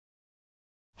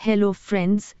Hello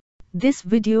friends, this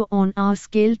video on our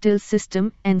skeletal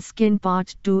system and skin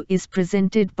part 2 is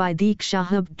presented by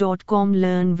Dikshahub.com.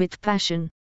 Learn with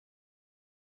passion.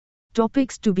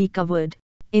 Topics to be covered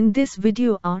in this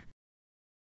video are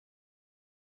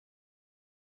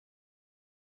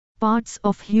parts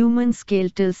of human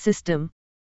skeletal system.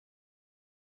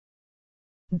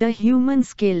 The human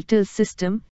skeletal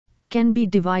system can be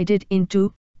divided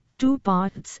into two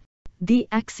parts, the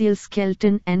axial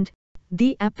skeleton and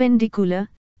the appendicular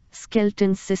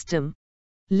skeleton system.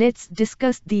 Let's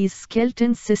discuss these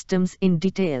skeleton systems in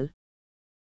detail.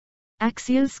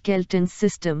 Axial skeleton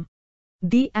system.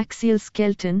 The axial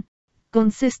skeleton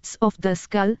consists of the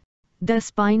skull, the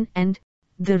spine and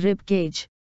the rib cage.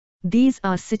 These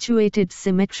are situated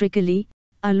symmetrically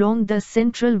along the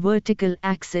central vertical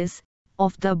axis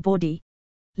of the body.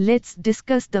 Let's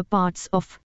discuss the parts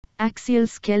of axial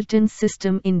skeleton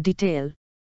system in detail.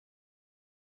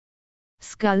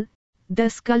 Skull.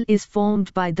 The skull is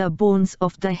formed by the bones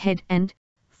of the head and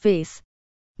face.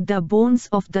 The bones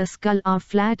of the skull are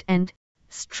flat and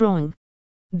strong.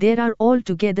 There are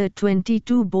altogether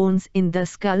 22 bones in the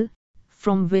skull,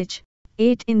 from which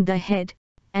 8 in the head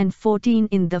and 14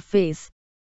 in the face.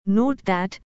 Note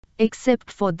that,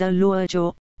 except for the lower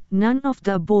jaw, none of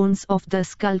the bones of the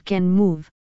skull can move.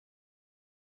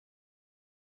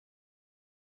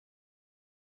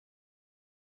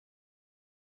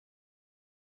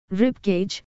 Rib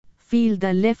cage. Feel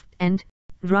the left and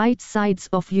right sides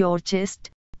of your chest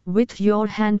with your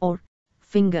hand or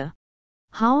finger.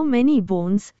 How many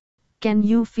bones can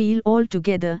you feel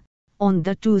altogether on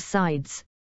the two sides?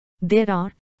 There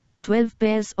are 12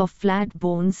 pairs of flat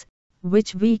bones,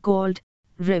 which we called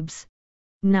ribs.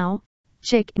 Now,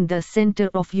 check in the center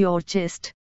of your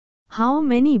chest. How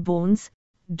many bones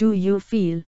do you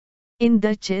feel? In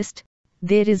the chest,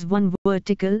 there is one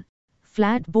vertical,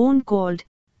 flat bone called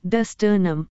the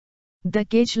sternum. The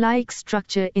cage-like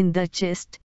structure in the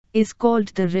chest is called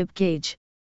the rib cage.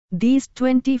 These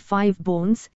 25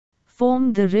 bones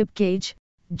form the rib cage,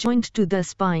 joined to the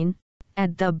spine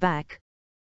at the back.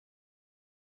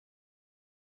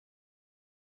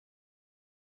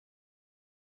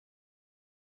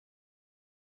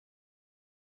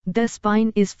 The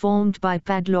spine is formed by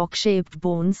padlock-shaped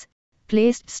bones,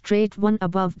 placed straight one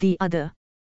above the other.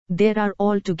 There are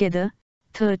altogether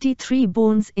 33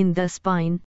 bones in the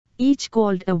spine, each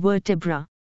called a vertebra.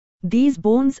 These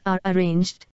bones are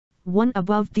arranged, one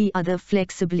above the other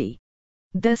flexibly.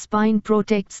 The spine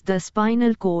protects the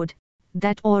spinal cord,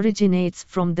 that originates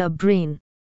from the brain.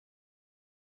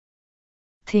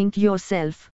 Think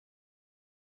yourself.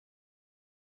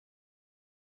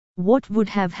 What would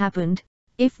have happened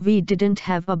if we didn't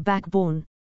have a backbone?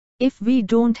 If we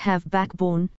don't have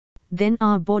backbone, then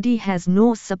our body has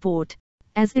no support,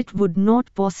 as it would not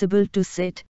possible to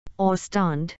sit or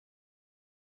stand.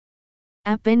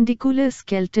 Appendicular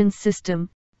skeleton system.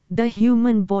 The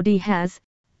human body has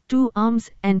 2 arms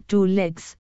and 2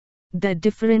 legs. The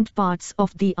different parts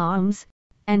of the arms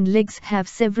and legs have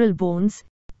several bones,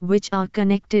 which are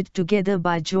connected together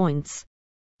by joints.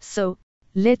 So,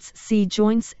 let's see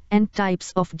joints and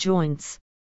types of joints.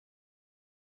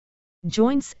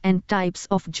 Joints and types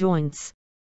of joints.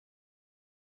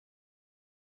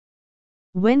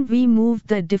 When we move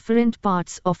the different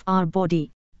parts of our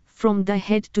body, from the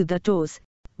head to the toes,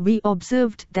 we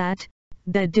observed that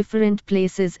the different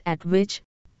places at which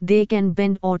they can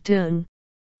bend or turn.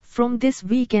 From this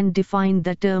we can define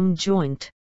the term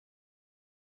joint.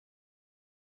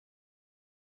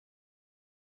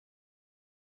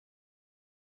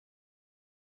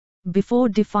 Before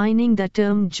defining the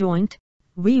term joint,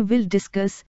 we will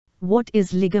discuss what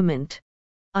is ligament.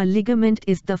 A ligament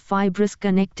is the fibrous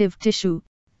connective tissue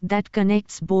that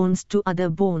connects bones to other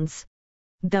bones.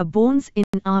 The bones in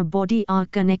our body are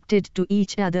connected to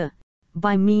each other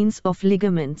by means of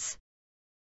ligaments.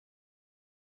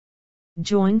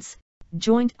 Joints.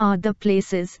 Joint are the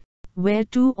places where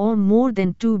 2 or more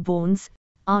than 2 bones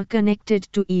are connected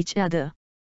to each other.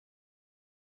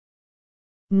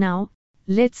 Now,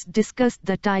 let's discuss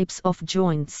the types of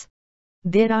joints.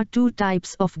 There are 2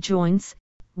 types of joints.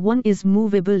 One is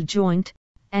movable joint,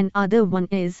 and other one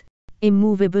is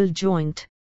immovable joint.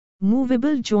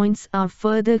 Movable joints are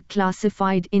further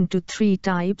classified into 3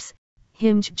 types: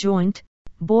 hinge joint,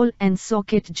 ball and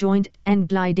socket joint and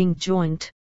gliding joint.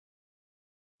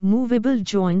 Movable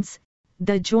joints.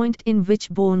 The joint in which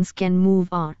bones can move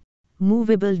are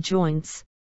movable joints.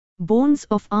 Bones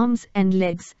of arms and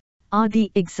legs are the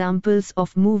examples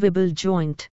of movable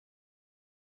joint.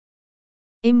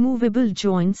 Immovable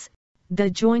joints. The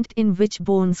joint in which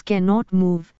bones cannot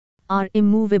move are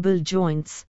immovable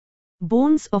joints.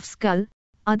 Bones of skull,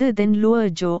 other than lower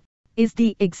jaw, is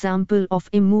the example of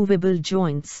immovable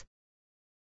joints.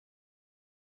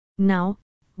 Now,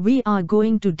 we are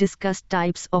going to discuss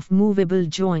types of movable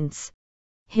joints.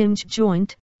 Hinge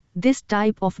joint. This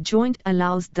type of joint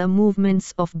allows the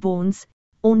movements of bones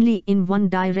only in one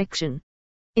direction.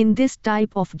 In this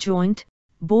type of joint,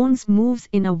 bones moves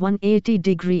in a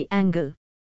 180-degree angle.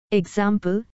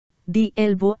 Example, the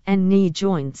elbow and knee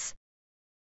joints.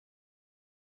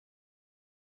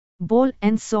 Ball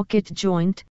and socket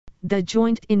joint. The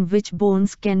joint in which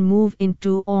bones can move in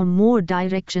two or more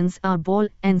directions are ball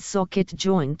and socket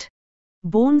joint.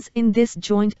 Bones in this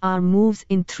joint are moves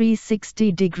in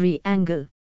 360-degree angle.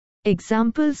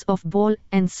 Examples of ball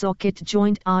and socket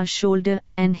joint are shoulder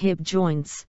and hip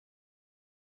joints.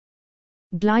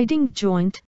 Gliding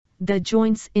joint. The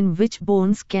joints in which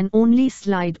bones can only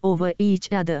slide over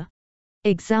each other.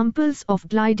 Examples of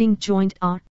gliding joint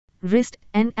are wrist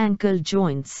and ankle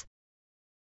joints.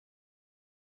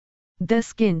 The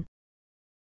skin.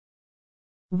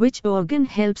 Which organ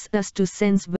helps us to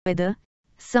sense whether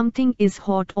something is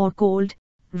hot or cold,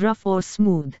 rough or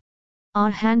smooth? Our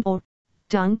hand or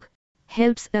tongue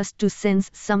helps us to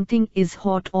sense something is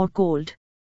hot or cold.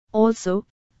 Also,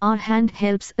 our hand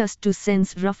helps us to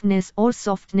sense roughness or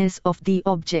softness of the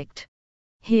object.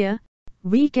 Here,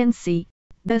 we can see,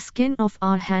 the skin of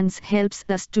our hands helps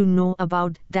us to know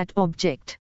about that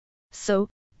object. So,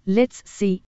 let's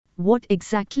see what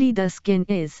exactly the skin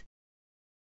is.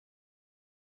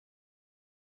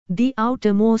 The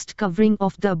outermost covering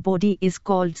of the body is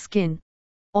called skin.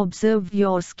 Observe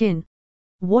your skin.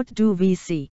 What do we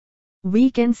see? We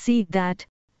can see that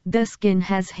the skin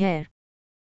has hair.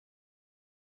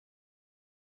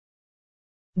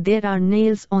 There are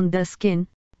nails on the skin,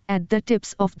 at the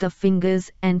tips of the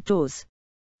fingers and toes.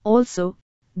 Also,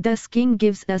 the skin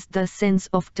gives us the sense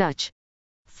of touch.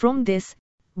 From this,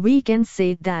 we can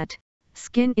say that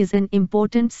skin is an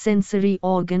important sensory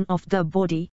organ of the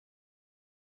body.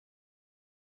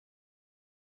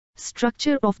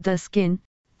 Structure of the skin.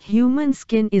 Human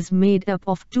skin is made up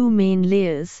of two main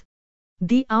layers.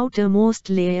 The outermost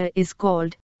layer is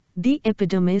called the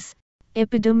epidermis.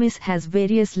 Epidermis has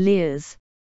various layers.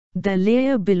 The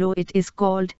layer below it is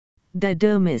called the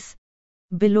dermis.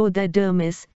 Below the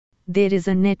dermis, there is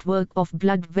a network of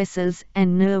blood vessels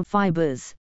and nerve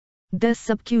fibers. The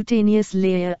subcutaneous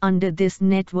layer under this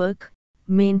network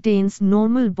maintains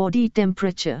normal body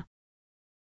temperature.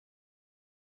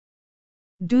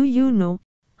 Do you know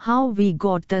how we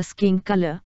got the skin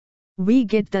color? We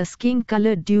get the skin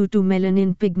color due to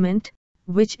melanin pigment,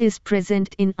 which is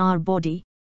present in our body.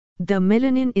 The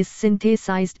melanin is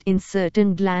synthesized in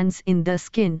certain glands in the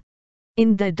skin.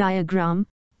 In the diagram,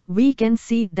 we can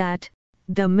see that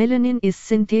the melanin is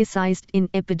synthesized in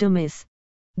epidermis.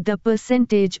 The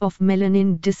percentage of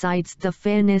melanin decides the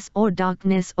fairness or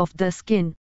darkness of the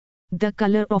skin. The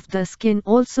color of the skin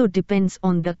also depends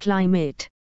on the climate.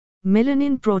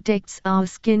 Melanin protects our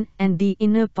skin and the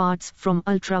inner parts from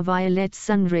ultraviolet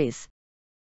sun rays.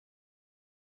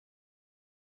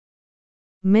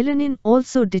 Melanin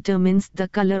also determines the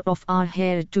color of our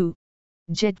hair too.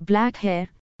 Jet black hair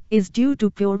is due to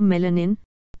pure melanin,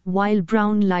 while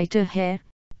brown lighter hair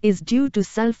is due to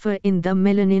sulfur in the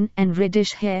melanin and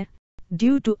reddish hair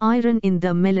due to iron in the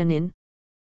melanin.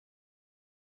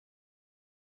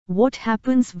 What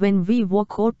happens when we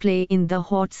walk or play in the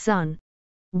hot sun?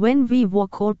 When we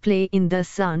walk or play in the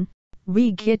sun,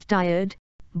 we get tired,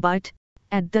 but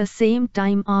at the same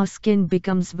time our skin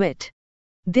becomes wet.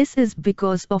 This is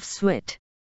because of sweat.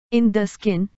 In the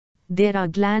skin, there are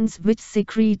glands which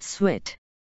secrete sweat.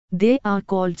 They are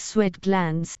called sweat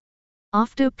glands.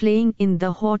 After playing in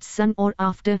the hot sun or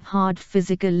after hard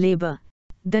physical labor,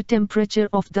 the temperature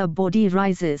of the body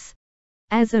rises,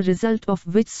 as a result of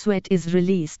which sweat is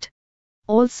released.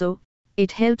 Also,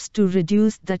 it helps to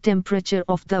reduce the temperature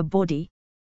of the body.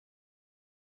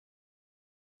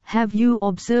 Have you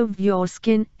observed your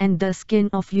skin and the skin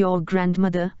of your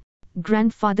grandmother,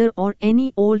 grandfather or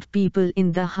any old people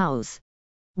in the house?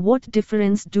 What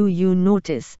difference do you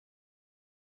notice?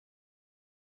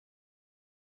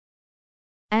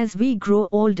 As we grow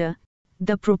older,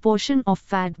 the proportion of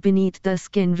fat beneath the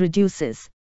skin reduces.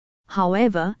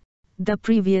 However, the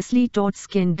previously taut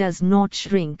skin does not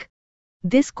shrink.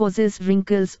 This causes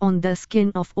wrinkles on the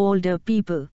skin of older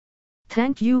people.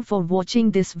 Thank you for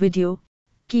watching this video.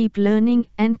 Keep learning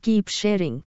and keep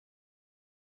sharing.